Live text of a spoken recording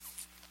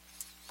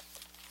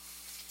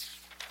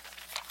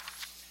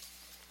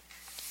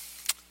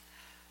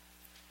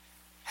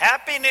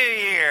Happy New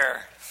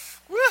Year.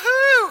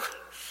 Woohoo!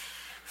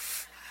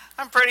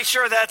 I'm pretty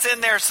sure that's in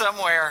there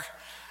somewhere.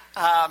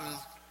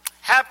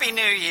 Happy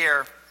New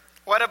Year.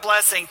 What a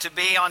blessing to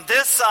be on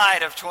this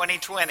side of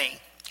 2020.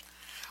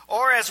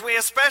 Or as we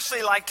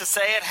especially like to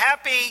say it,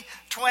 Happy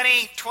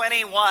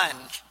 2021.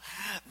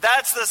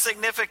 That's the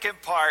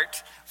significant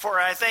part for,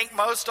 I think,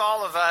 most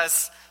all of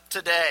us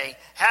today.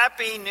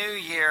 Happy New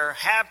Year.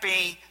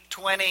 Happy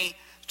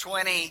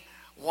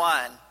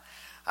 2021.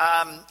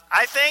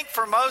 I think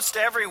for most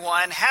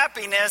everyone,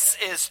 happiness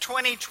is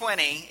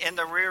 2020 in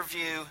the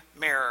rearview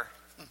mirror.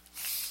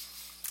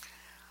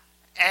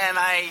 And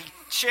I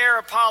share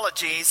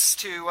apologies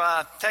to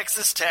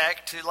Texas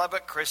Tech, to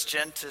Lubbock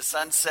Christian, to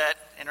Sunset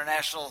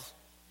International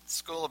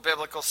School of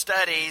Biblical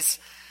Studies,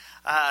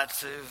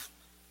 to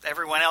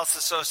everyone else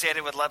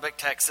associated with Lubbock,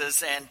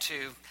 Texas, and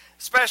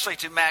especially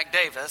to Mac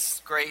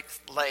Davis, great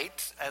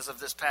late, as of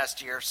this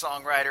past year,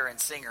 songwriter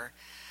and singer,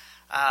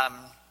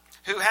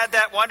 who had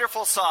that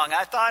wonderful song,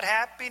 I Thought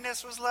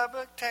Happiness Was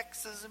Lubbock,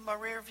 Texas in My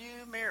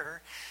Rearview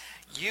Mirror.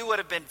 You would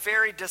have been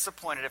very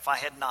disappointed if I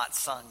had not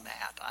sung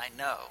that. I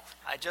know.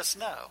 I just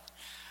know.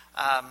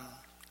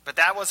 But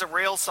that was a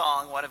real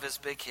song, one of his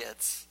big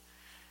hits.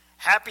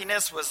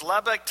 Happiness was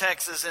Lubbock,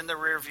 Texas in the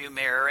rearview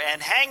mirror.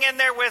 And hang in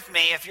there with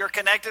me if you're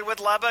connected with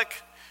Lubbock,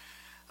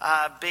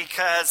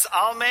 because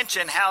I'll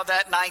mention how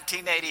that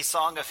 1980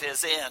 song of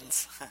his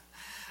ends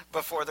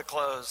before the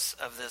close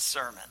of this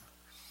sermon.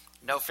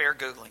 No fair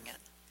Googling it.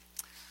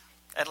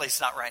 At least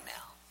not right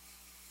now.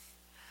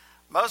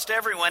 Most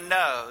everyone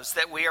knows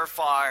that we are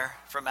far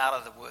from out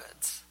of the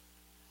woods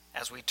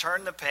as we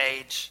turn the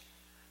page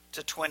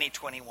to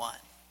 2021.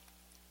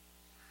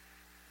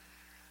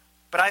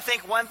 But I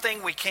think one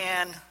thing we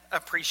can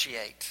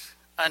appreciate,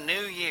 a new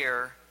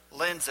year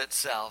lends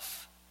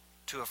itself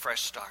to a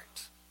fresh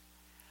start.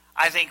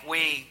 I think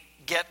we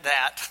get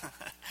that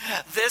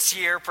this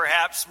year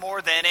perhaps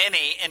more than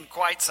any in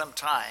quite some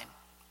time.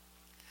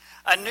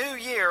 A new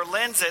year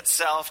lends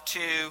itself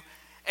to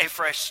a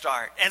fresh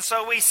start. And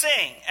so we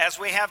sing, as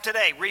we have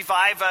today,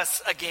 revive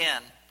us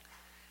again.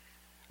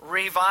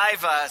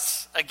 Revive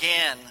us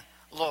again,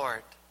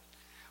 Lord.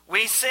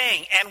 We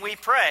sing and we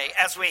pray,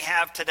 as we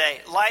have today,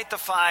 light the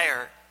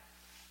fire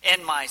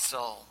in my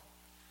soul.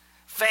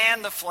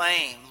 Fan the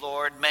flame,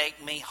 Lord,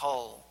 make me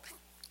whole.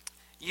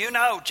 You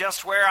know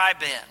just where I've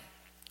been.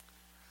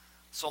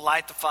 So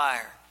light the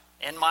fire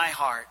in my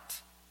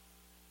heart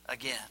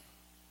again.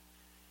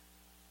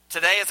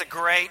 Today is a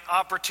great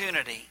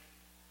opportunity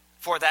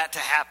for that to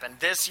happen.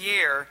 This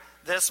year,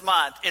 this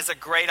month, is a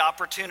great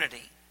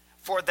opportunity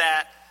for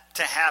that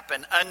to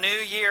happen. A new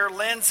year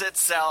lends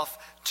itself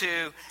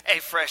to a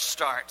fresh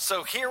start.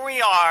 So here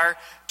we are,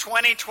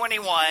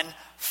 2021,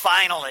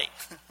 finally.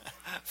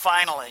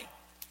 Finally.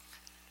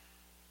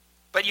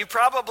 But you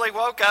probably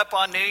woke up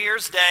on New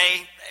Year's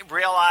Day,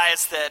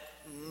 realized that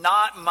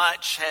not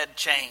much had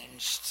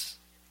changed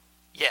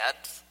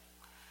yet.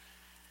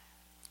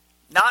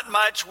 Not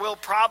much will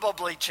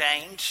probably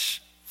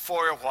change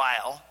for a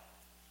while.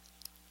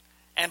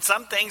 And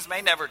some things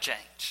may never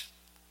change.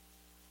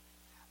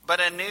 But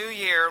a new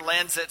year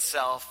lends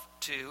itself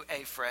to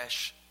a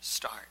fresh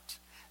start.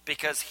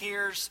 Because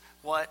here's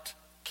what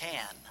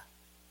can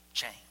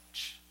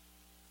change.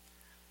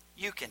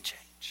 You can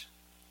change.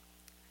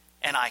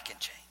 And I can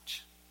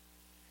change.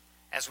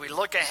 As we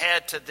look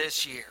ahead to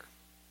this year,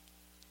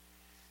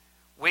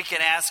 we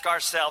can ask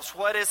ourselves,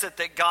 what is it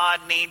that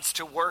God needs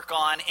to work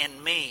on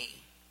in me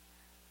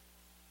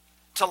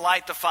to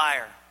light the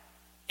fire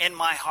in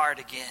my heart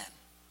again?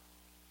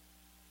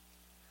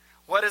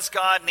 What does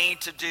God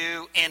need to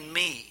do in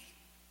me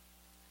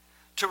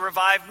to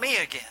revive me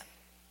again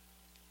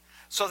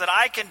so that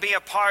I can be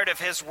a part of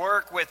his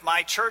work with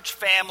my church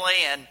family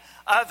and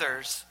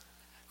others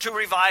to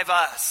revive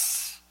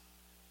us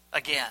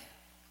again?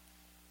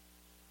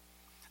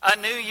 A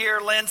new year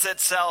lends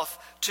itself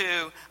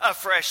to a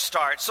fresh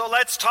start. So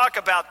let's talk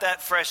about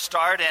that fresh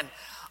start, and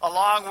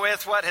along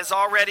with what has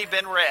already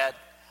been read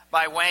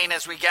by Wayne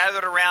as we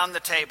gathered around the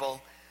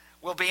table,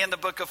 will be in the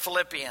book of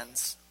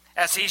Philippians,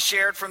 as he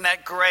shared from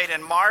that great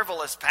and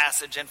marvelous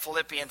passage in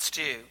Philippians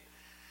 2.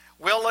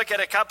 We'll look at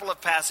a couple of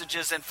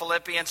passages in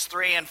Philippians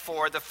 3 and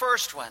 4. The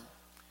first one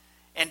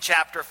in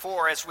chapter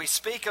 4, as we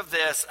speak of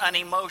this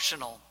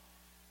unemotional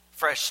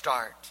fresh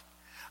start.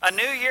 A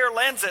new year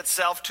lends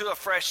itself to a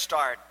fresh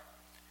start.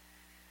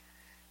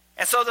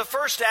 And so the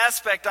first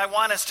aspect I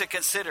want us to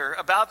consider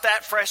about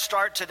that fresh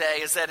start today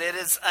is that it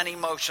is an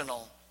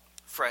emotional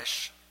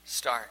fresh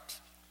start.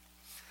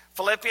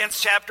 Philippians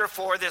chapter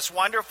 4, this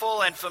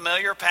wonderful and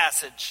familiar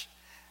passage,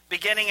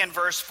 beginning in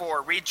verse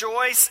 4.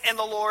 Rejoice in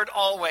the Lord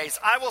always.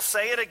 I will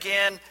say it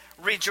again,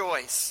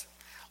 rejoice.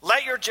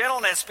 Let your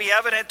gentleness be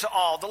evident to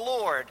all. The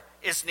Lord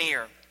is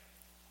near.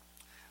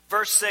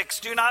 Verse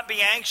 6, do not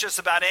be anxious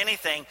about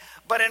anything,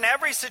 but in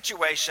every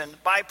situation,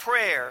 by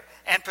prayer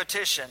and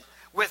petition,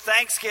 with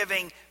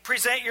thanksgiving,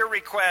 present your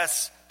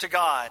requests to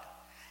God.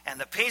 And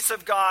the peace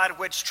of God,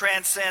 which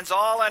transcends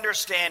all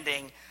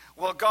understanding,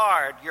 will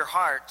guard your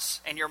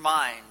hearts and your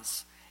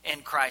minds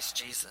in Christ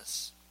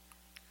Jesus.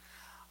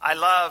 I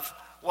love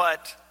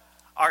what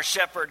our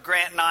shepherd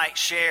Grant Knight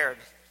shared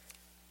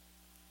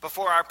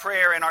before our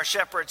prayer in our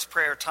shepherd's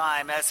prayer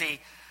time as he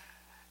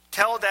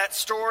told that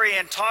story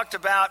and talked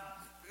about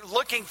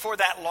looking for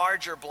that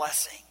larger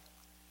blessing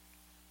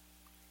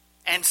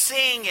and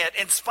seeing it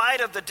in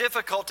spite of the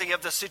difficulty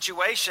of the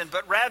situation,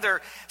 but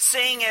rather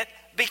seeing it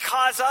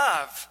because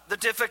of the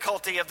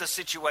difficulty of the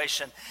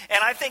situation. And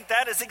I think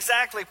that is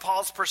exactly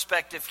Paul's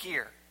perspective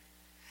here.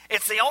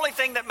 It's the only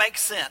thing that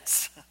makes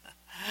sense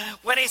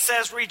when he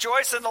says,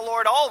 rejoice in the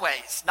Lord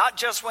always, not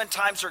just when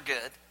times are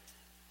good,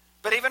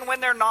 but even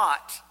when they're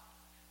not.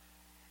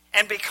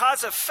 And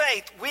because of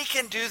faith, we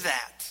can do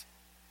that.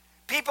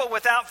 People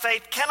without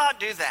faith cannot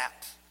do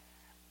that.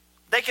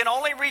 They can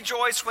only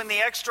rejoice when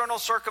the external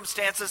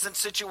circumstances and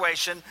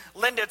situation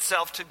lend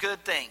itself to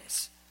good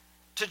things,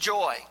 to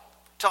joy,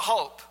 to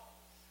hope.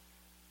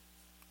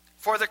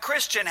 For the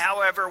Christian,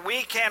 however,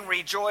 we can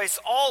rejoice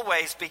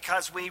always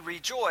because we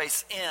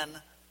rejoice in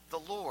the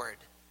Lord.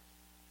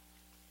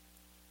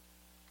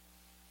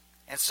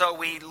 And so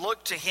we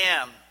look to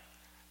him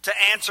to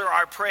answer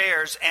our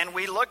prayers, and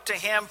we look to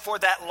him for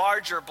that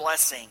larger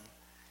blessing,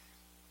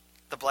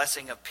 the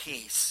blessing of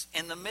peace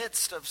in the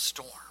midst of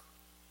storm.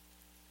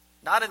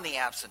 Not in the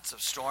absence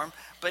of storm,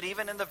 but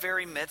even in the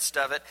very midst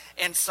of it,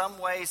 in some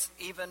ways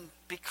even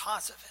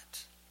because of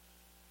it.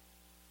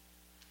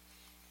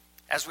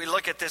 As we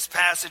look at this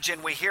passage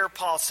and we hear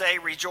Paul say,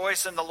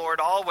 rejoice in the Lord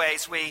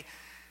always, we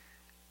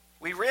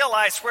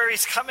realize where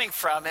he's coming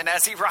from. And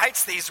as he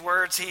writes these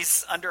words,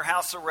 he's under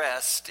house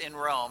arrest in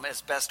Rome,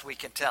 as best we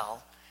can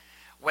tell,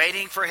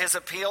 waiting for his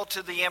appeal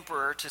to the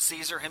emperor, to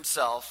Caesar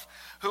himself,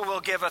 who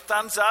will give a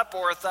thumbs up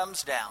or a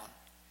thumbs down,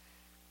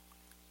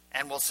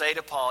 and will say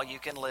to Paul, you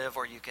can live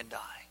or you can die.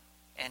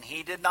 And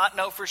he did not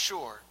know for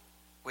sure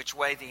which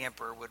way the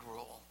emperor would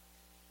rule.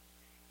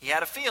 He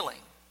had a feeling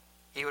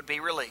he would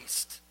be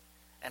released.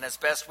 And as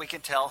best we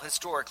can tell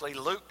historically,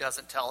 Luke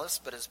doesn't tell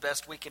us, but as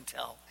best we can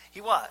tell,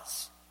 he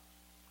was.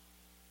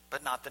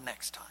 But not the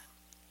next time.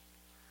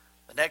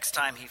 The next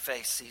time he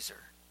faced Caesar,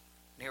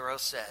 Nero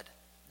said,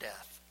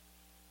 death.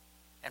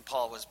 And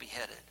Paul was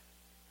beheaded.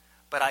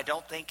 But I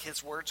don't think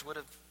his words would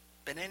have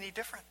been any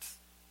different.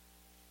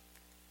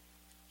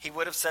 He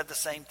would have said the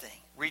same thing.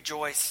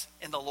 Rejoice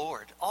in the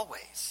Lord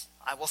always.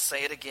 I will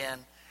say it again.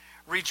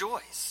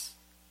 Rejoice.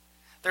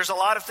 There's a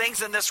lot of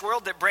things in this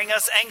world that bring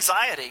us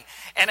anxiety.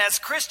 And as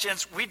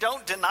Christians, we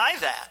don't deny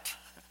that.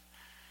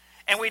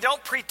 And we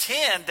don't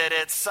pretend that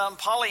it's some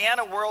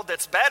Pollyanna world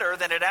that's better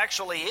than it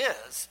actually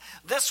is.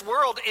 This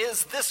world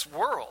is this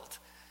world.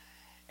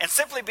 And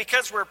simply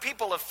because we're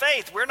people of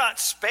faith, we're not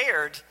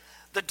spared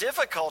the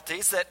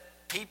difficulties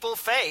that people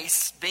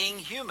face being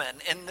human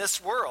in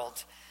this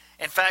world.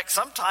 In fact,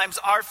 sometimes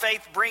our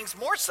faith brings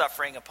more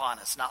suffering upon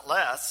us, not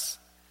less.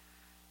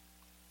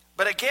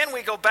 But again,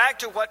 we go back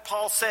to what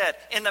Paul said.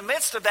 In the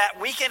midst of that,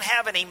 we can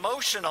have an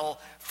emotional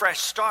fresh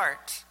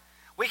start.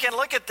 We can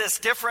look at this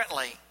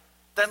differently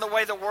than the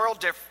way the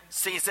world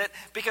sees it,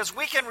 because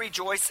we can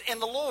rejoice in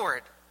the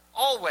Lord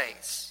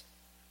always.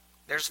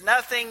 There's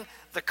nothing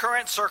the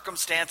current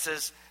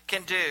circumstances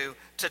can do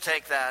to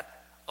take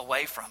that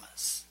away from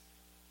us.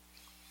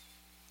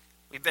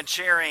 We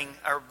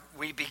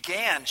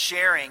began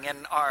sharing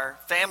in our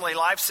Family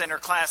Life Center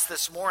class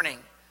this morning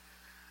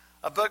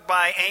a book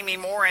by Amy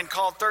Morin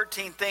called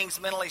 13 Things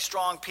Mentally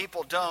Strong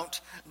People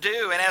Don't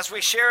Do. And as we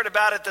shared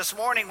about it this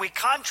morning, we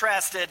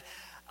contrasted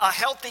a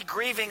healthy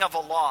grieving of a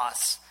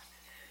loss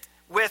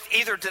with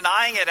either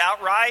denying it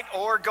outright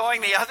or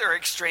going the other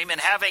extreme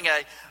and having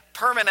a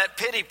permanent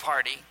pity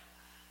party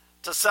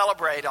to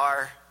celebrate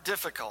our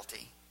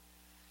difficulty.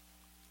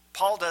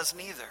 Paul does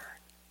neither.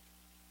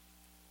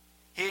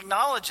 He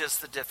acknowledges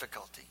the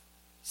difficulty.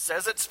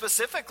 Says it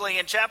specifically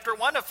in chapter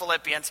 1 of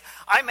Philippians.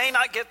 I may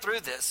not get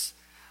through this.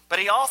 But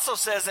he also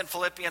says in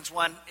Philippians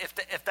 1,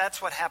 if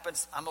that's what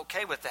happens, I'm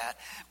okay with that.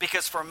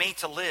 Because for me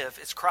to live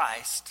is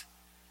Christ.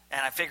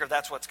 And I figure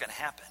that's what's going to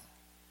happen.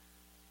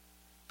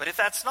 But if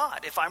that's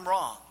not, if I'm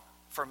wrong,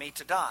 for me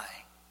to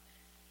die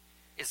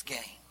is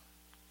gain.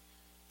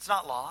 It's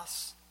not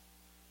loss.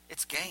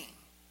 It's gain.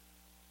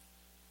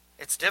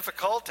 It's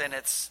difficult and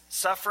it's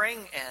suffering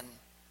and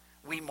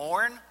we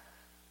mourn.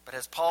 But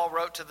as Paul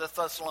wrote to the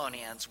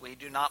Thessalonians, we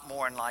do not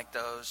mourn like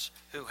those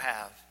who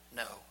have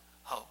no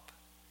hope.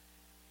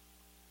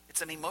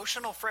 It's an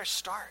emotional fresh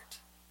start.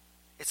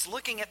 It's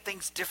looking at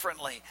things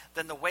differently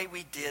than the way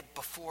we did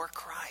before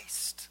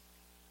Christ.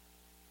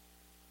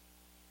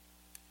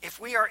 If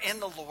we are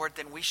in the Lord,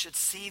 then we should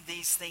see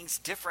these things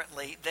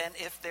differently than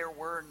if there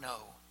were no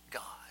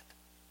God.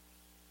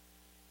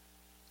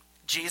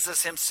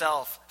 Jesus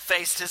himself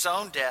faced his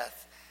own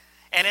death.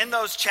 And in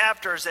those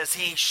chapters, as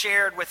he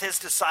shared with his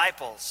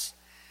disciples,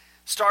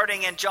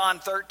 starting in John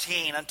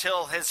 13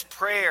 until his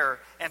prayer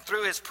and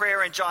through his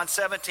prayer in John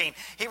 17,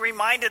 he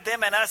reminded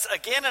them and us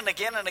again and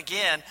again and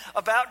again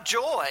about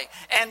joy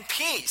and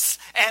peace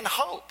and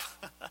hope.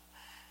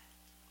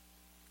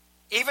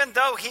 Even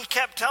though he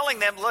kept telling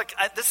them, look,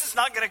 this is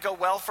not going to go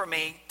well for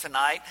me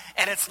tonight,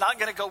 and it's not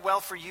going to go well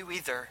for you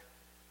either.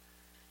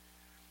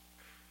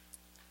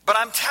 But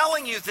I'm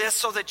telling you this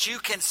so that you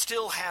can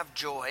still have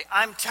joy.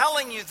 I'm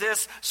telling you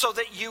this so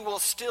that you will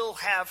still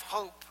have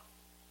hope.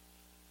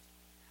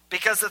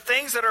 Because the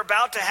things that are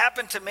about to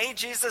happen to me,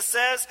 Jesus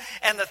says,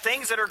 and the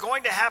things that are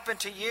going to happen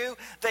to you,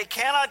 they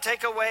cannot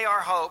take away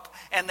our hope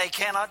and they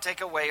cannot take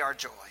away our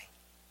joy.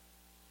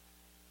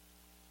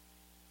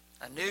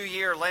 A new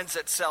year lends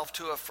itself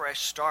to a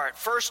fresh start.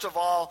 First of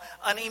all,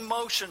 an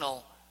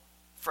emotional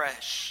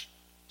fresh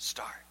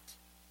start.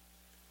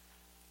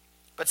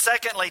 But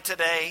secondly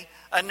today,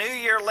 a new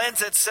year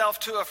lends itself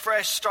to a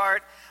fresh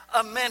start,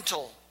 a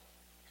mental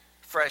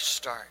fresh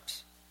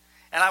start.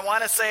 And I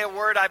want to say a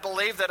word I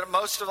believe that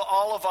most of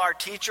all of our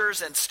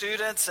teachers and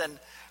students and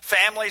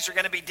families are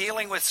going to be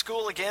dealing with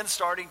school again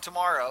starting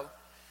tomorrow.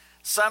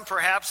 Some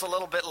perhaps a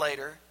little bit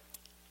later.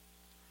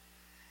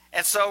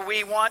 And so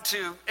we want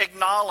to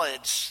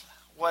acknowledge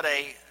what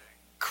a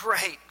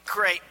great,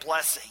 great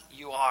blessing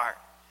you are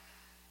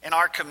in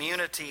our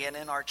community and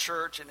in our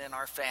church and in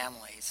our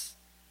families.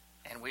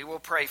 And we will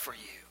pray for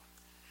you.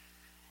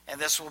 And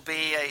this will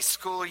be a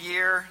school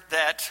year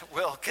that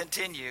will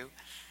continue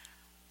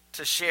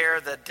to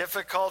share the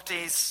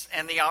difficulties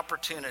and the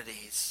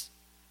opportunities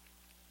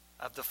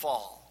of the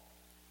fall.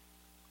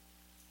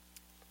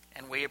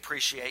 And we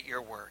appreciate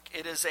your work.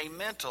 It is a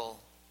mental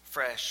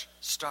fresh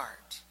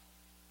start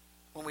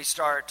when we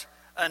start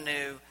a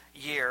new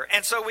year.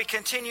 And so we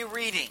continue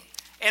reading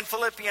in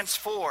Philippians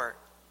 4,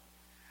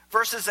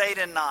 verses 8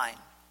 and 9.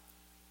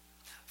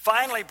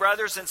 Finally,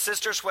 brothers and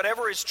sisters,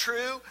 whatever is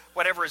true,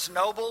 whatever is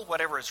noble,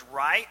 whatever is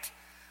right,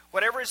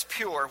 whatever is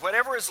pure,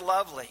 whatever is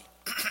lovely,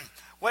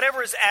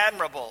 whatever is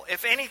admirable,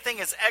 if anything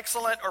is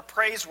excellent or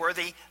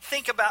praiseworthy,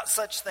 think about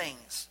such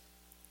things.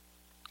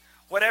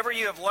 Whatever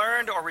you have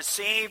learned or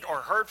received or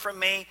heard from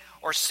me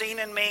or seen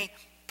in me,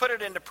 put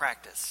it into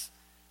practice,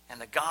 and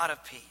the God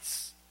of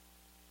peace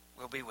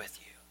will be with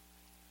you.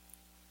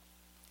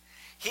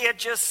 He had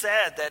just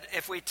said that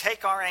if we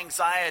take our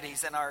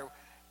anxieties and our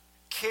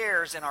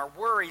cares and our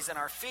worries and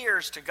our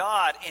fears to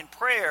God in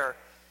prayer,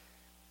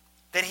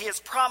 that he has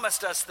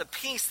promised us the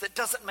peace that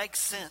doesn't make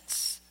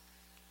sense.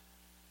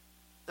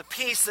 The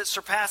peace that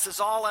surpasses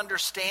all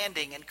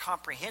understanding and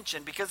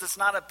comprehension, because it's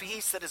not a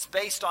peace that is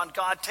based on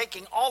God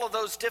taking all of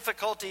those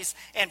difficulties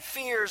and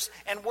fears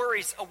and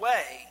worries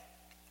away.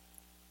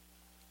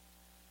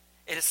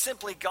 It is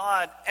simply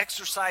God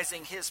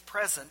exercising his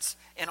presence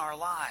in our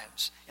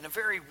lives in a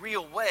very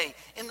real way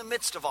in the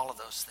midst of all of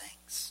those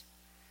things.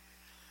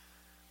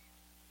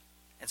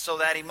 And so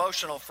that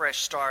emotional fresh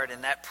start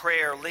and that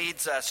prayer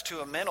leads us to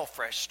a mental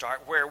fresh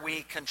start where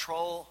we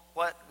control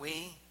what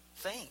we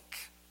think.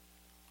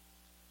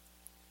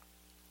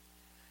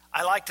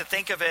 I like to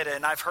think of it,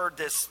 and I've heard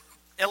this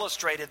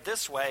illustrated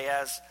this way,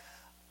 as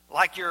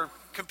like your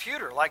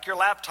computer, like your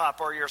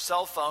laptop or your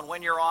cell phone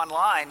when you're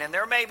online. And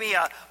there may be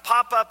a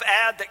pop-up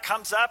ad that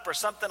comes up or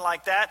something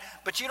like that,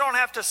 but you don't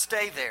have to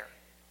stay there.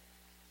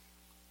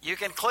 You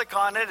can click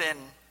on it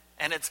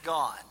and it's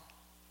gone.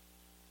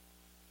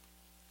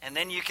 And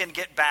then you can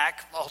get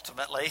back,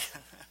 ultimately,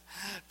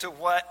 to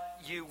what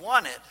you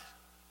wanted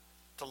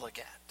to look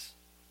at.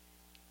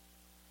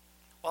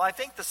 Well, I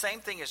think the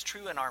same thing is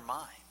true in our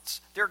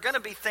minds. There are going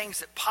to be things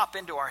that pop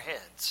into our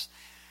heads.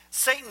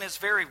 Satan is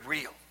very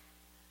real.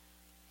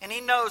 And he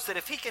knows that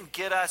if he can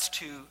get us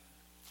to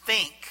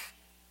think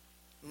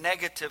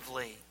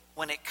negatively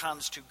when it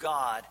comes to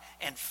God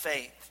and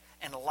faith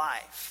and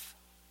life,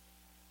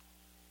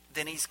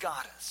 then he's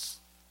got us.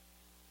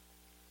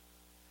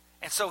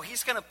 And so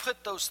he's going to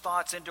put those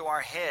thoughts into our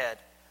head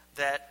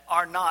that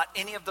are not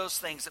any of those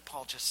things that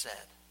Paul just said.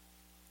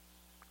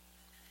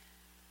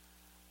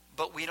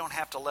 But we don't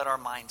have to let our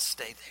minds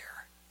stay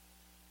there.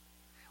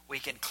 We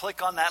can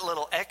click on that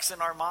little X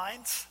in our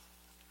minds,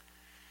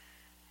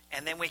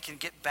 and then we can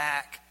get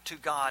back to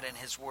God and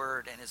his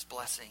word and his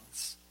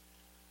blessings.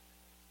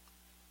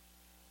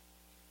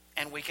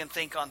 And we can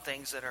think on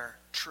things that are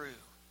true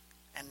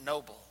and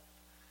noble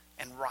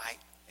and right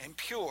and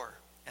pure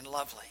and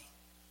lovely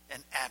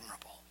and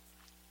admirable.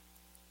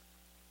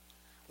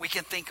 We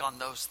can think on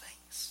those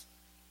things.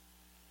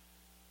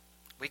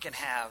 We can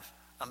have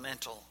a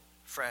mental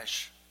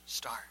fresh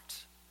start.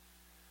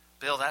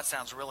 Bill, that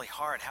sounds really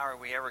hard. How are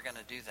we ever going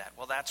to do that?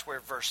 Well, that's where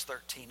verse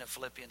 13 of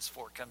Philippians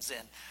 4 comes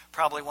in.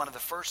 Probably one of the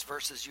first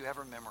verses you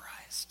ever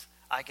memorized.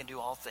 I can do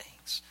all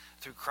things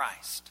through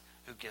Christ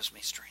who gives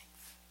me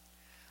strength.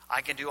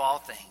 I can do all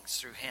things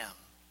through him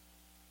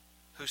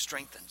who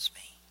strengthens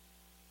me.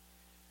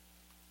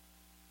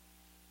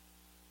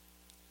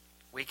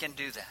 We can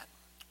do that.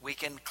 We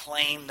can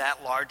claim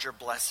that larger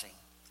blessing.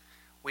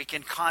 We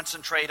can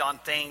concentrate on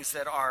things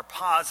that are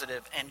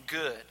positive and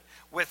good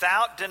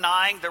without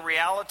denying the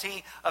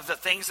reality of the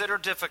things that are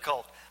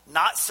difficult.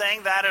 Not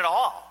saying that at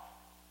all.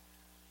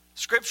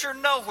 Scripture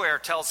nowhere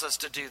tells us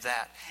to do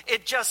that.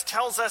 It just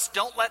tells us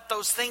don't let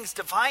those things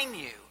define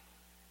you.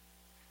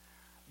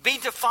 Be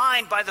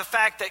defined by the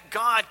fact that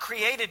God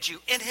created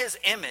you in his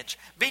image.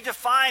 Be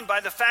defined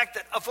by the fact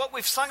that of what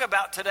we've sung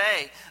about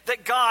today,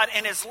 that God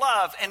in his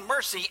love and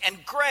mercy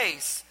and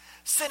grace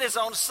sent his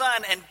own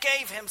son and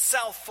gave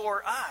himself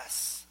for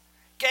us.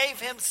 gave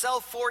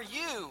himself for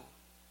you.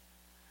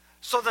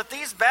 So that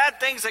these bad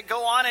things that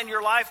go on in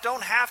your life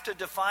don't have to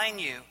define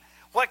you.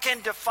 What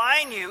can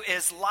define you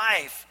is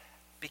life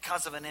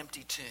because of an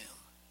empty tomb.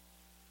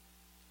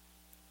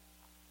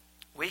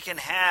 We can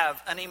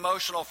have an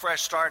emotional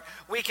fresh start.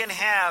 We can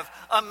have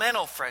a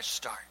mental fresh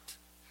start.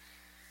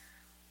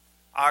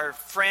 Our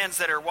friends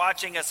that are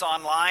watching us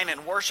online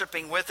and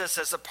worshiping with us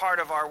as a part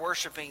of our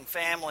worshiping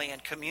family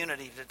and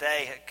community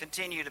today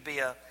continue to be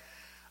a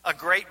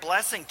great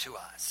blessing to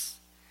us.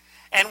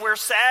 And we're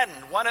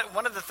saddened.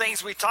 One of the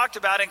things we talked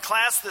about in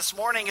class this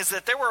morning is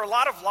that there were a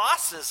lot of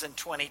losses in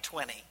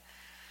 2020.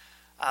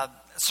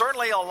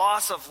 Certainly a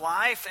loss of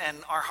life, and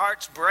our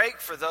hearts break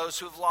for those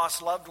who have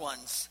lost loved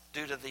ones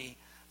due to the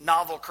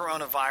novel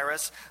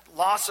coronavirus.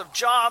 Loss of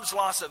jobs,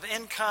 loss of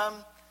income,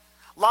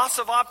 loss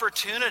of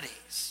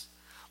opportunities,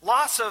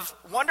 loss of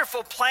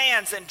wonderful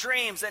plans and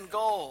dreams and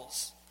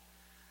goals.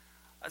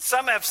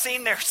 Some have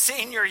seen their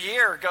senior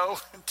year go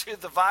to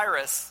the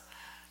virus.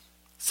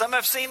 Some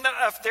have seen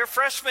their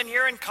freshman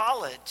year in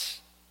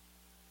college,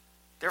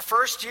 their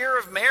first year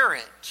of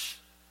marriage.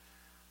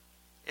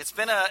 It's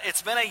been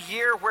a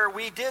year where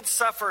we did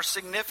suffer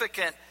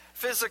significant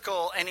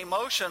physical and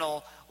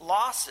emotional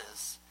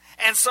losses.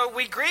 And so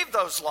we grieve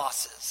those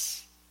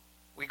losses.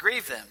 We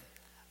grieve them,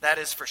 that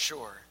is for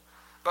sure.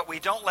 But we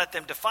don't let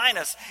them define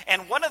us.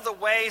 And one of the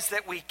ways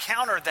that we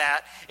counter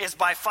that is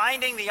by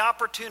finding the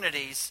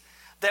opportunities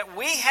that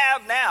we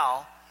have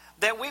now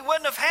that we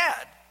wouldn't have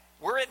had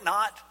were it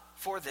not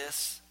for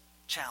this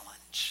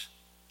challenge.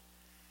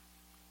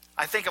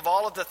 I think of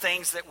all of the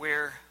things that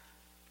we're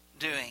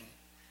doing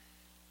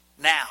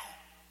now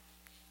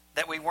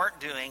that we weren't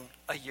doing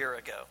a year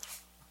ago.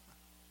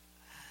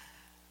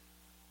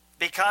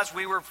 Because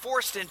we were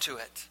forced into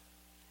it.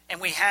 And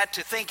we had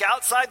to think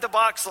outside the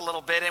box a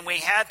little bit, and we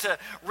had to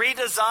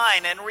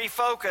redesign and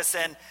refocus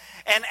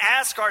and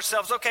ask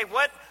ourselves, okay,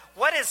 what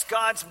is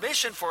God's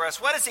mission for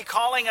us? What is he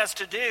calling us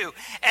to do?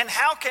 And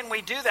how can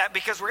we do that?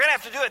 Because we're going to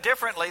have to do it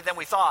differently than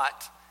we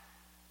thought.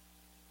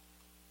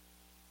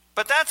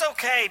 But that's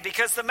okay,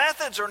 because the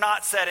methods are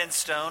not set in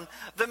stone.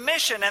 The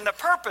mission and the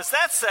purpose,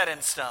 that's set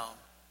in stone.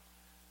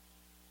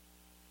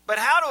 But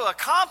how to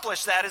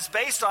accomplish that is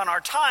based on our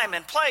time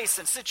and place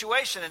and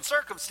situation and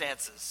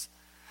circumstances.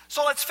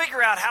 So let's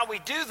figure out how we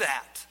do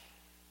that.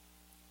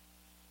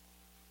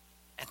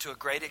 And to a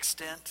great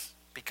extent,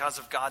 because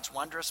of God's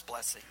wondrous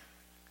blessing,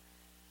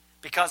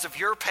 because of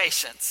your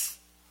patience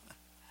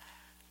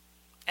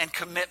and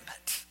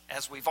commitment,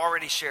 as we've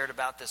already shared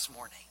about this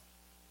morning,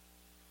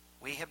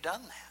 we have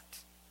done that.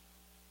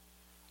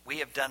 We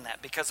have done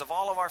that because of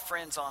all of our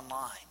friends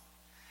online,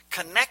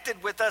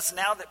 connected with us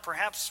now that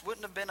perhaps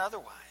wouldn't have been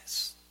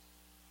otherwise.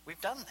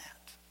 We've done that.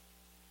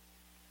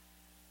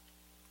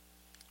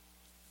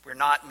 We're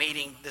not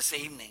meeting this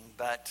evening,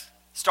 but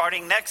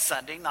starting next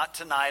Sunday, not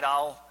tonight,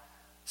 I'll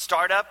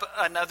start up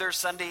another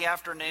Sunday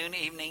afternoon,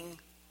 evening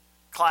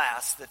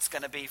class that's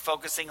going to be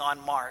focusing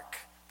on Mark,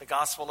 the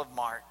Gospel of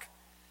Mark.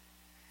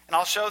 And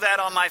I'll show that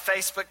on my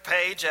Facebook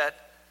page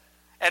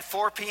at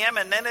 4 p.m.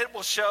 And then it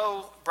will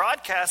show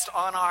broadcast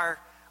on our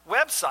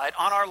website,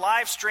 on our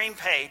live stream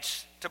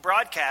page to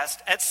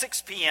broadcast at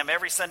 6 p.m.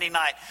 every Sunday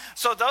night.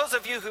 So those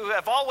of you who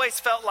have always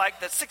felt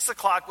like that 6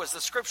 o'clock was the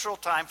scriptural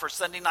time for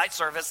Sunday night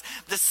service,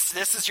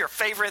 this is your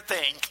favorite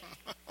thing.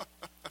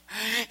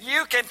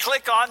 You can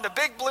click on the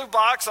big blue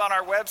box on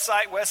our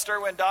website,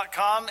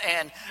 westerwin.com,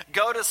 and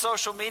go to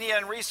social media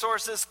and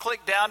resources,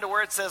 click down to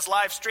where it says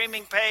live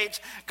streaming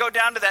page, go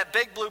down to that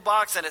big blue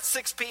box, and at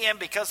 6 p.m.,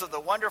 because of the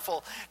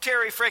wonderful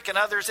Terry Frick and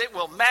others, it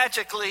will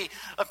magically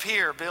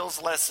appear,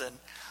 Bill's lesson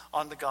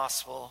on the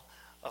Gospel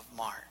of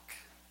Mark.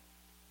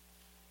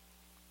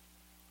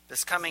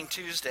 This coming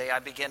Tuesday, I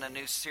begin a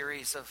new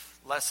series of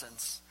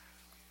lessons,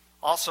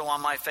 also on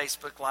my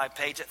Facebook Live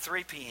page at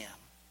 3 p.m.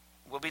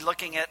 We'll be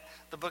looking at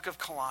the book of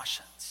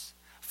Colossians,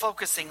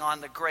 focusing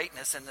on the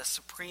greatness and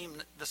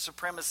the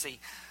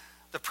supremacy,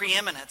 the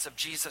preeminence of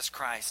Jesus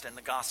Christ and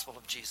the gospel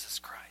of Jesus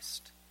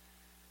Christ.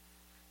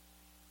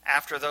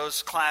 After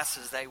those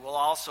classes, they will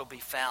also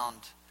be found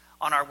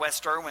on our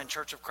West Erwin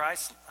Church of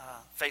Christ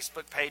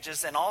Facebook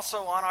pages and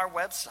also on our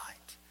website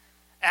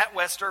at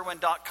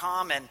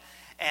westerwin.com.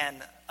 And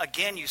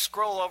again, you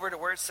scroll over to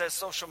where it says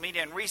social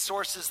media and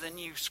resources, then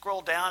you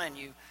scroll down and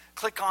you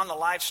click on the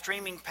live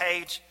streaming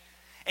page.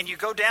 And you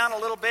go down a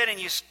little bit and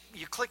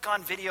you click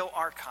on video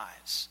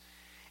archives.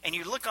 And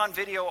you look on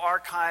video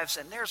archives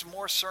and there's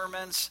more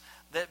sermons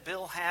that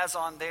Bill has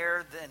on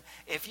there than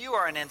if you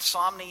are an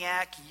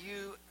insomniac,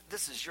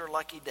 this is your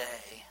lucky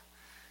day.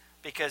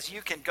 Because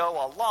you can go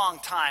a long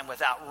time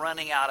without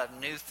running out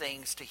of new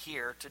things to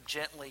hear to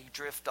gently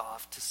drift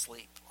off to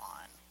sleep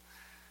on.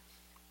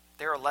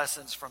 There are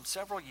lessons from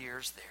several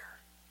years there.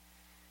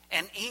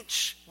 And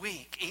each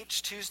week,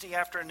 each Tuesday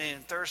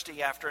afternoon,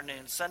 Thursday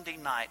afternoon, Sunday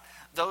night,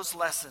 those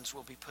lessons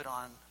will be put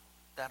on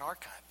that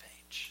archive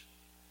page.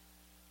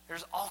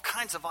 There's all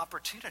kinds of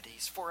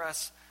opportunities for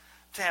us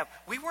to have.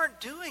 We weren't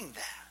doing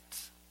that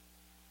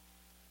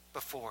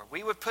before.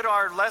 We would put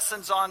our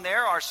lessons on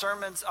there, our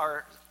sermons,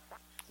 our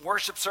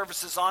worship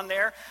services on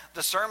there.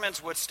 The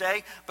sermons would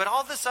stay. But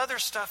all this other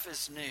stuff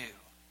is new.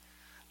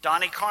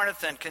 Donnie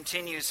Carnathan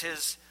continues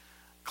his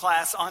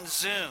class on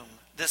Zoom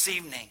this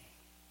evening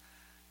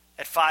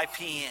at 5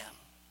 p.m.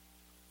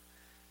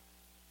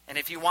 And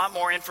if you want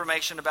more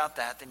information about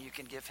that, then you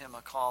can give him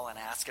a call and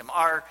ask him.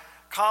 Our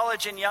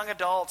college and young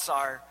adults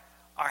are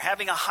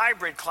having a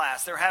hybrid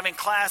class. They're having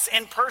class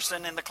in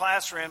person in the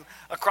classroom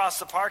across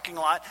the parking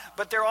lot.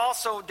 But they're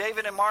also,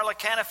 David and Marla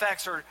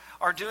Canifax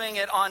are doing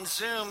it on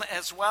Zoom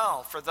as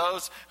well for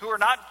those who are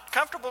not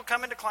comfortable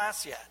coming to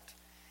class yet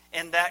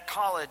in that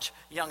college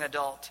young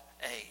adult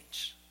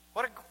age.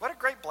 What a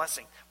great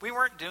blessing. We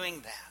weren't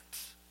doing that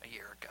a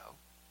year ago,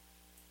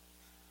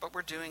 but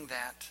we're doing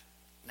that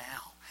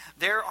now.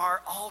 There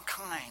are all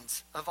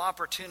kinds of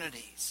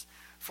opportunities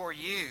for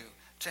you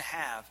to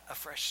have a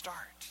fresh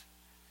start.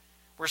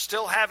 We're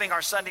still having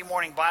our Sunday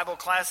morning Bible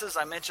classes.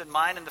 I mentioned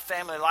mine in the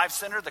Family Life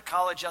Center, the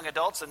college young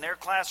adults in their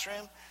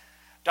classroom.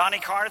 Donnie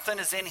Carnathan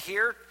is in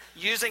here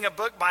using a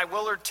book by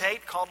Willard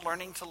Tate called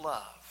Learning to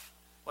Love.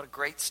 What a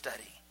great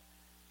study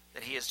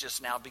that he is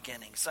just now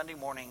beginning. Sunday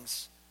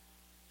mornings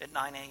at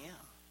 9 a.m.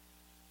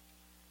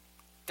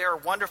 There are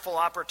wonderful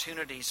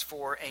opportunities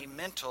for a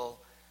mental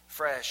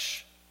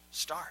fresh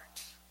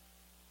start.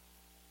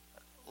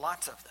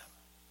 Lots of them.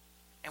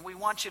 And we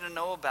want you to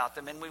know about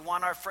them, and we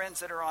want our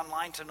friends that are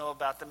online to know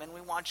about them, and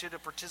we want you to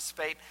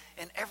participate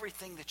in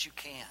everything that you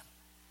can.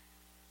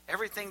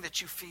 Everything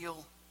that you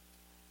feel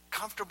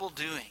comfortable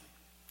doing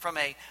from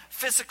a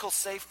physical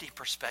safety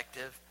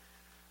perspective,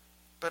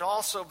 but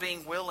also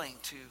being willing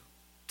to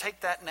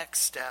take that next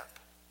step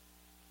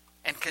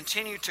and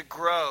continue to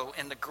grow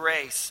in the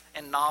grace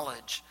and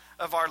knowledge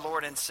of our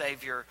Lord and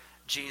Savior,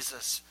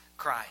 Jesus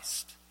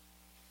Christ.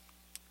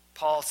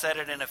 Paul said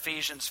it in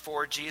Ephesians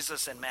 4,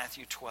 Jesus in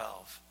Matthew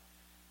 12.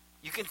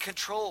 You can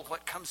control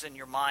what comes in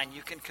your mind.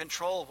 You can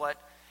control what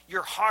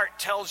your heart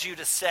tells you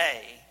to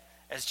say,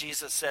 as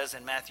Jesus says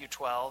in Matthew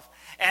 12,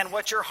 and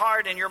what your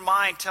heart and your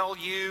mind tell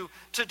you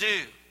to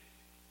do.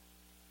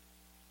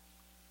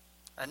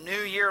 A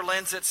new year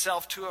lends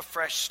itself to a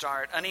fresh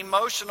start, an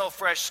emotional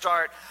fresh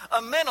start,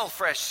 a mental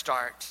fresh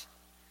start.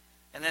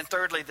 And then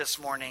thirdly this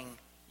morning,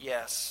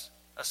 yes,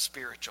 a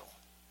spiritual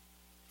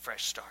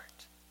fresh start.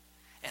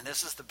 And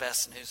this is the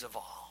best news of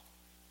all.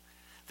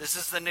 This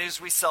is the news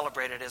we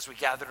celebrated as we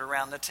gathered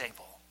around the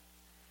table.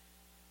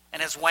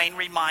 And as Wayne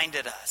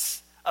reminded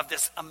us of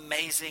this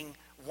amazing,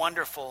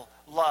 wonderful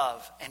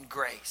love and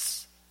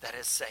grace that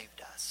has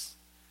saved us.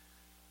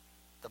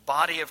 The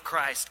body of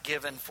Christ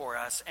given for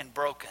us and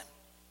broken.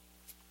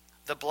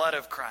 The blood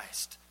of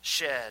Christ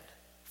shed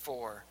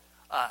for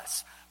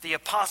us. The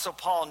Apostle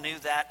Paul knew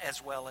that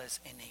as well as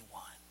anyone.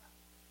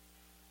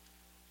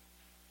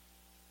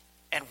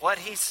 And what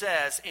he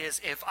says is,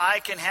 if I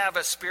can have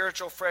a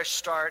spiritual fresh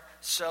start,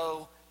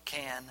 so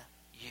can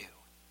you.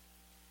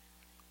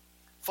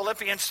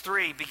 Philippians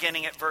 3,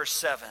 beginning at verse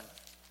 7.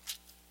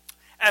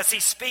 As he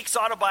speaks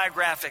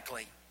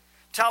autobiographically,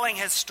 telling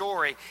his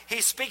story, he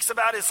speaks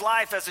about his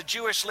life as a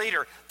Jewish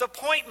leader, the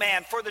point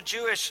man for the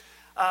Jewish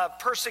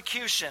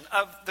persecution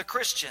of the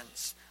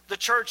Christians, the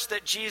church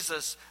that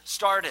Jesus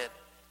started,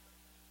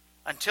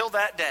 until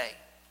that day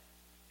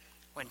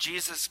when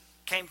Jesus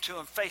came to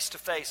him face to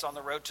face on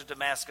the road to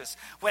Damascus,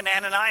 when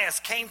Ananias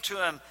came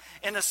to him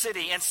in the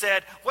city and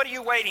said, "What are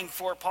you waiting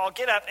for, Paul?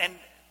 Get up and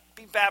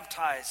be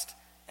baptized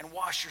and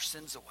wash your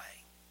sins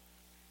away."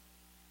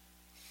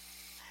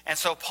 And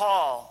so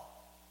Paul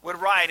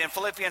would write in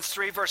Philippians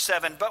 3 verse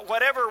 7, "But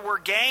whatever were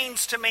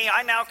gains to me,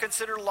 I now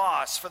consider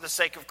loss for the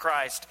sake of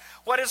Christ.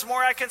 What is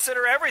more, I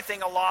consider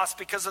everything a loss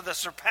because of the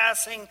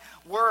surpassing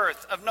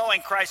worth of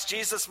knowing Christ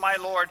Jesus my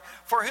Lord,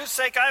 for whose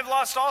sake I have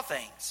lost all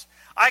things.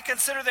 I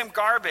consider them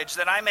garbage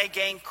that I may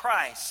gain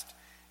Christ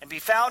and be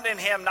found in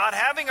him, not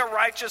having a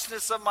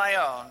righteousness of my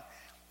own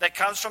that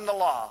comes from the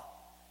law,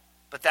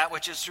 but that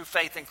which is through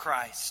faith in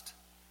Christ,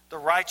 the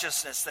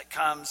righteousness that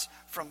comes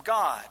from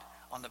God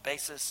on the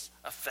basis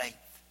of faith."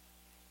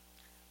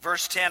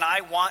 Verse 10, I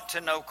want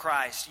to know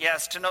Christ.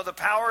 Yes, to know the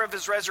power of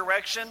his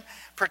resurrection,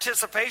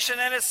 participation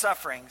in his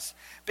sufferings,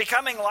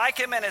 becoming like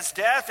him in his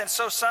death, and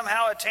so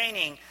somehow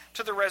attaining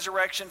to the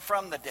resurrection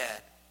from the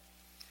dead.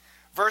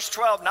 Verse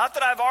 12, not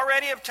that I've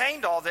already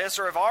obtained all this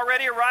or have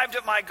already arrived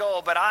at my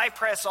goal, but I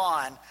press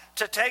on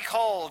to take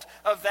hold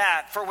of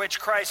that for which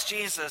Christ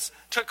Jesus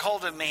took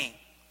hold of me.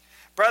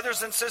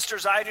 Brothers and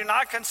sisters, I do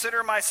not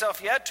consider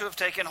myself yet to have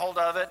taken hold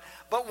of it,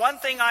 but one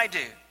thing I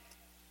do,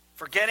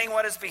 forgetting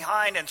what is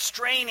behind and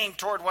straining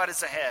toward what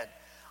is ahead,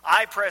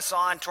 I press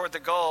on toward the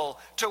goal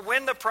to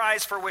win the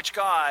prize for which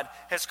God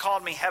has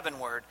called me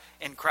heavenward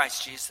in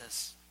Christ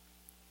Jesus.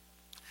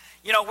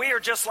 You know, we are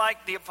just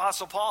like the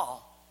Apostle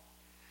Paul.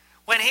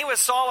 When he was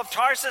Saul of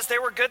Tarsus,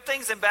 there were good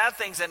things and bad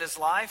things in his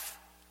life.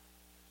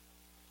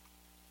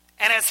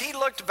 And as he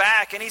looked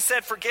back and he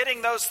said,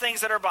 forgetting those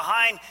things that are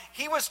behind,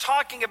 he was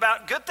talking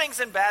about good things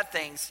and bad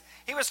things.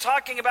 He was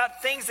talking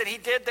about things that he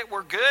did that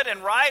were good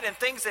and right, and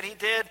things that he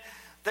did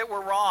that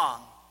were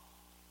wrong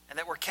and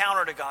that were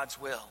counter to God's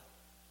will.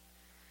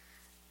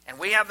 And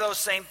we have those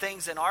same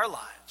things in our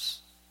lives.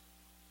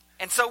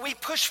 And so we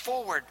push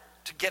forward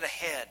to get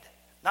ahead.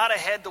 Not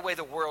ahead the way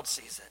the world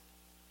sees it.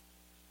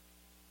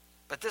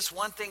 But this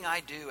one thing I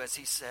do, as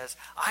he says,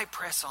 I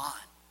press on.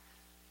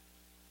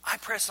 I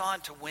press on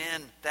to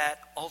win that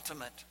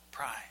ultimate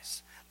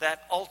prize,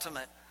 that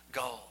ultimate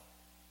goal,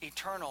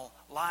 eternal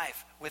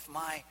life with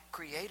my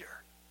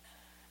Creator.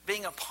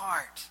 Being a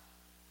part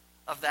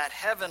of that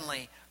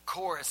heavenly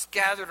chorus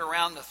gathered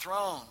around the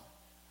throne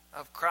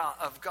of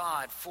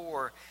God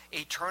for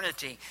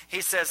eternity.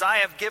 He says, I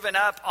have given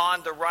up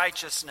on the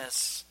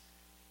righteousness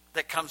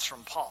that comes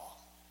from Paul,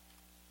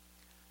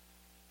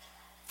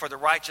 for the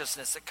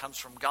righteousness that comes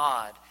from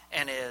God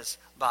and is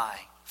by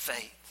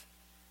faith.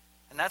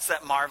 And that's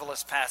that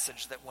marvelous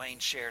passage that Wayne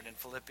shared in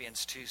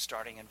Philippians 2,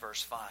 starting in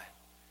verse 5.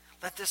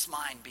 Let this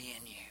mind be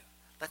in you.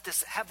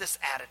 Have this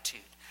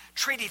attitude.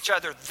 Treat each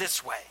other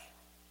this way.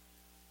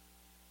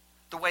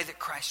 The way that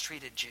Christ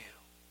treated you.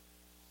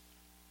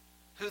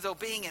 Who, though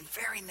being in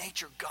very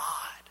nature God,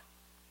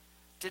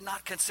 did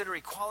not consider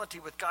equality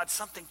with God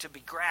something to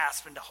be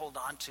grasped and to hold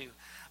on to,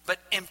 but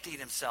emptied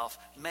himself,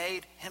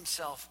 made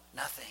himself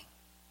nothing.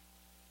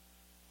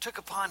 Took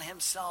upon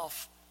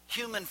himself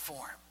human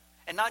form.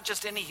 And not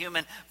just any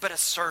human, but a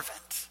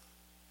servant.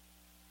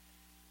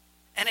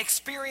 And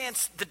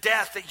experienced the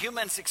death that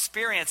humans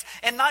experience.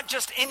 And not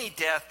just any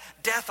death,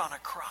 death on a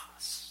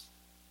cross.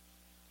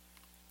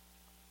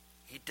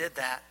 He did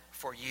that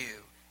for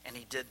you, and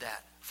he did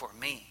that for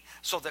me,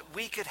 so that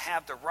we could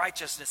have the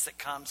righteousness that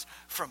comes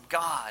from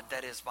God,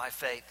 that is by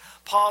faith.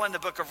 Paul in the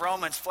book of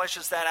Romans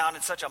fleshes that out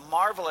in such a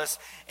marvelous,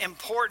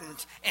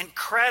 important,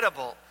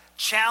 incredible,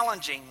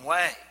 challenging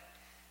way.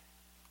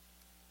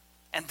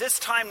 And this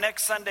time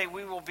next Sunday,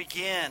 we will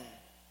begin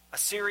a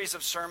series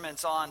of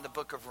sermons on the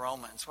book of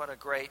Romans.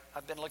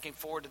 I've been looking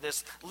forward to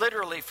this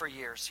literally for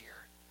years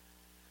here.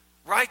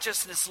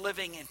 Righteousness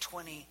living in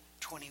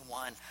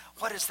 2021.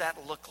 What does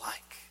that look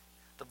like?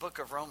 The book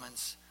of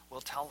Romans will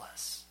tell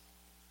us.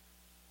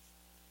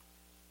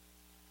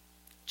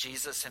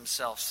 Jesus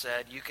himself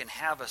said, you can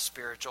have a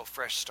spiritual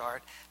fresh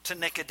start. To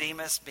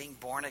Nicodemus, being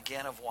born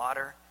again of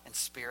water and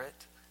spirit.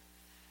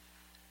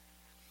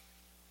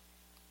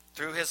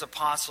 Through his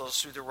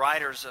apostles, through the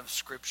writers of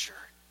Scripture,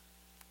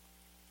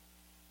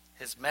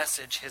 his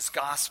message, his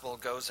gospel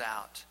goes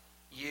out.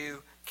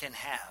 You can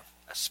have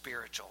a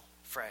spiritual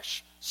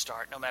fresh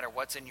start, no matter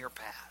what's in your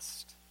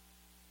past.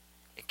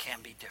 It can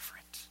be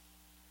different.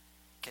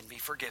 It can be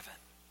forgiven.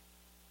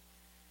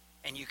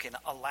 And you can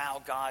allow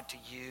God to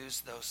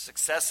use those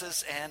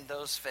successes and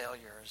those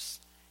failures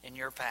in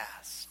your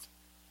past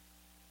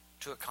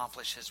to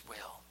accomplish his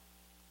will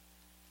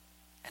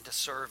and to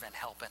serve and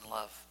help and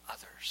love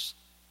others.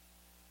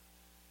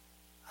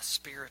 A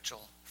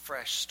spiritual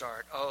fresh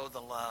start. Oh,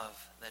 the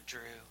love that drew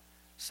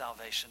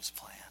salvation's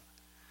plan.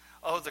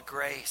 Oh, the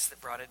grace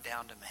that brought it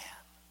down to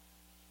man.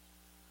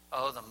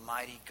 Oh, the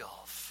mighty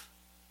gulf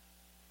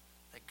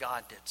that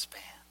God did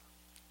span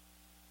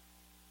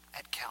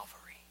at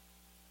Calvary,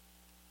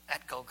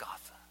 at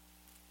Golgotha,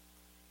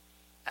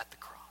 at the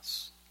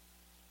cross.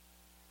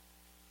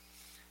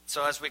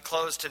 So as we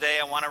close today,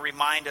 I want to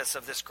remind us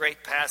of this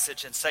great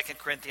passage in 2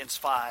 Corinthians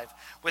 5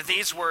 with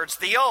these words,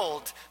 the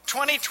old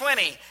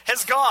 2020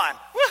 has gone.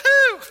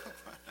 Woohoo!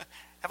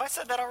 Have I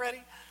said that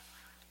already?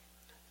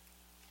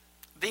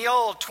 The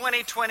old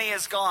 2020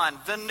 is gone.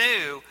 The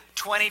new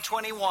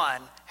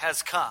 2021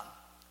 has come.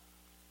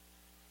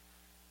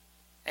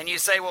 And you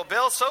say, well,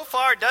 Bill, so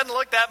far it doesn't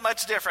look that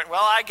much different. Well,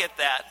 I get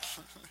that.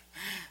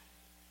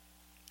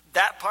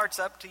 That part's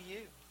up to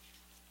you,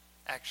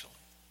 actually.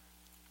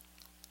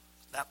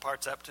 That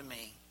part's up to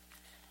me.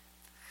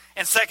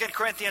 In 2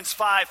 Corinthians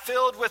 5,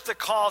 filled with the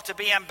call to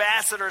be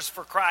ambassadors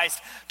for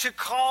Christ, to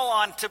call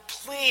on, to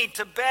plead,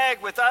 to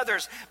beg with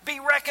others,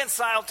 be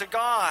reconciled to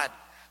God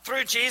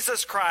through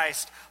Jesus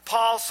Christ,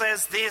 Paul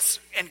says this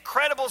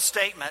incredible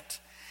statement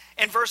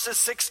in verses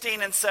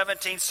 16 and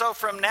 17. So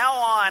from now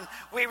on,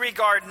 we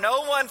regard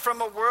no one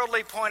from a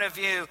worldly point of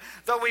view.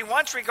 Though we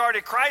once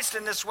regarded Christ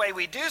in this way,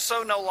 we do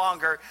so no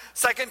longer.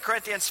 2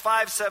 Corinthians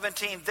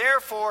 5:17.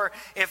 Therefore,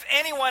 if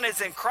anyone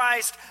is in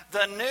Christ,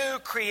 the new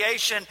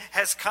creation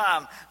has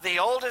come. The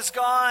old is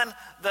gone,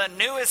 the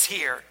new is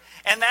here.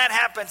 And that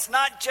happens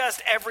not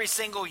just every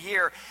single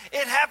year.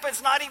 It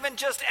happens not even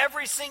just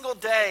every single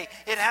day.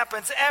 It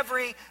happens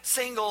every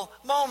single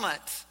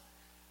moment.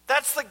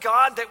 That's the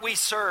God that we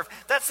serve.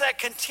 That's that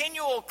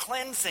continual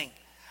cleansing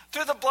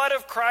through the blood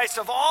of Christ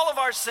of all of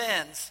our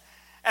sins.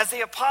 As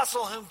the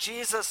apostle whom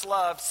Jesus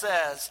loved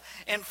says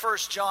in 1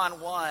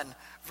 John 1,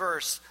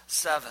 verse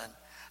 7.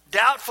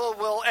 Doubtful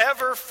will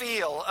ever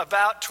feel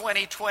about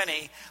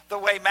 2020 the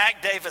way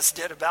Mac Davis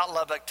did about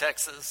Lubbock,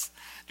 Texas.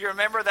 Do you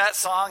remember that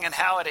song and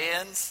how it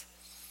ends?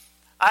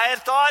 I had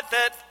thought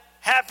that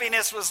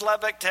happiness was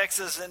Lubbock,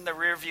 Texas in the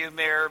rearview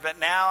mirror, but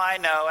now I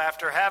know,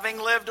 after having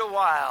lived a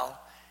while,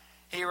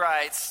 he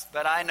writes,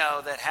 but I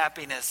know that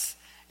happiness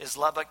is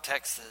Lubbock,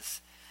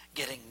 Texas,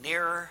 getting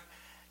nearer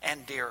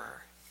and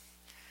dearer.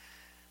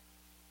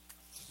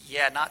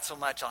 Yeah, not so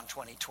much on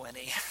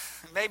 2020.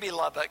 Maybe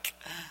Lubbock.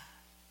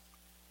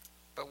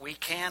 But we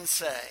can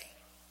say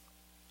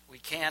we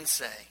can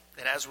say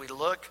that as we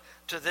look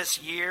to this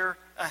year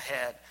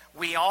ahead,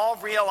 we all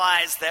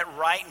realize that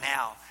right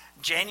now,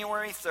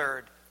 January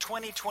 3rd,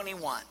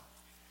 2021,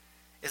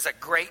 is a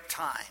great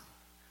time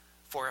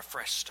for a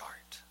fresh start.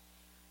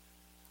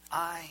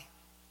 I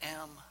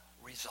am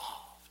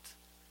resolved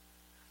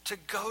to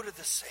go to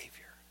the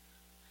Savior,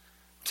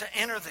 to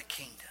enter the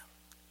kingdom.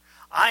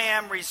 I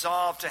am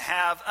resolved to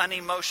have an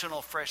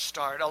emotional fresh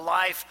start, a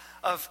life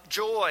of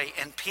joy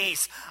and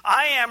peace.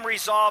 I am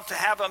resolved to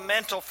have a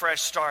mental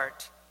fresh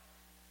start,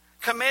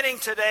 committing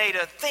today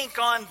to think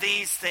on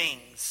these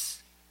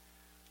things.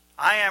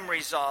 I am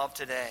resolved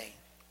today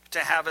to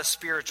have a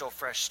spiritual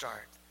fresh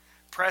start,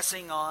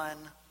 pressing on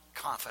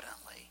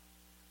confidently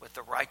with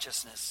the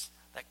righteousness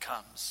that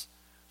comes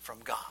from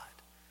God.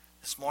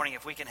 This morning,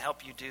 if we can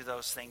help you do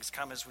those things,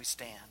 come as we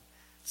stand,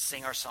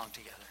 sing our song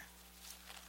together.